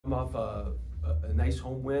off a nice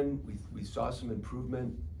home win. We saw some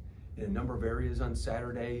improvement in a number of areas on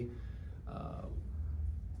Saturday.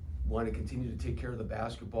 Want to continue to take care of the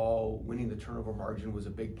basketball. Winning the turnover margin was a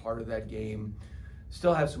big part of that game.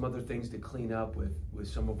 Still have some other things to clean up with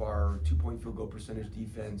some of our 2-point field goal percentage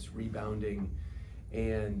defense, rebounding,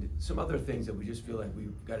 and some other things that we just feel like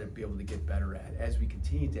we've got to be able to get better at as we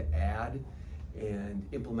continue to add and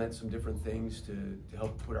implement some different things to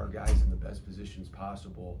help put our guys in the best positions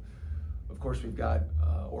possible. Of course, we've got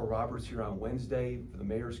Oral Roberts here on Wednesday for the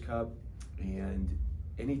Mayor's Cup, and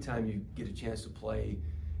anytime you get a chance to play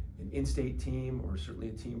an in-state team or certainly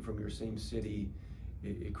a team from your same city,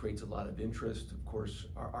 it creates a lot of interest. Of course,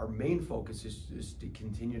 our main focus is to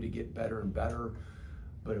continue to get better and better,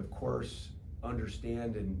 but of course,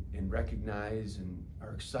 understand and recognize and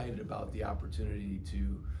are excited about the opportunity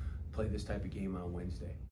to play this type of game on Wednesday.